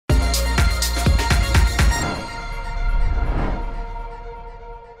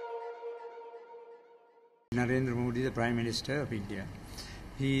Narendra Modi, the Prime Minister of India.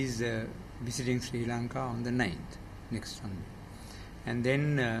 He is visiting Sri Lanka on the 9th, next Sunday. And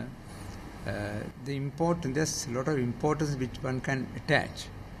then there's a lot of importance which one can attach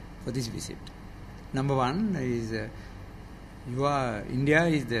for this visit. Number one is India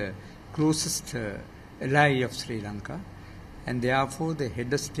is the closest ally of Sri Lanka, and therefore the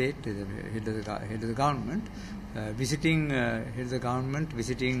head of state, the head of the government, visiting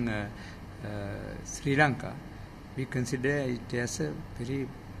Sri Lanka, we consider it as a very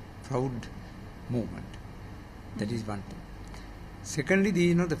proud moment. That is one thing. Secondly,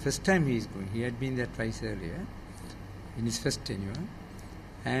 the first time he is going, he had been there twice earlier, in his first tenure,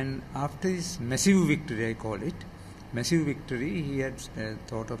 and after his massive victory, I call it, massive victory, he had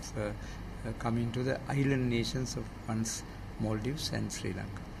thought of coming to the island nations of once Maldives and Sri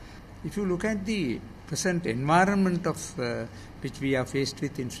Lanka. If you look at the present environment of which we are faced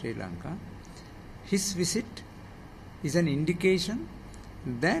with in Sri Lanka, his visit is an indication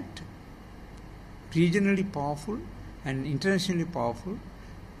that regionally powerful and internationally powerful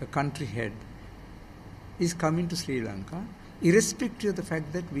a country head is coming to Sri Lanka, irrespective of the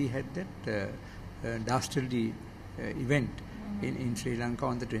fact that we had that dastardly event in Sri Lanka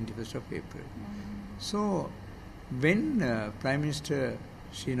on the 21st of April. So, when Prime Minister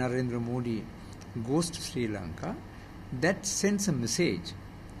Sri Narendra Modi goes to Sri Lanka, that sends a message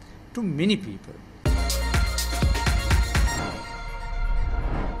to many people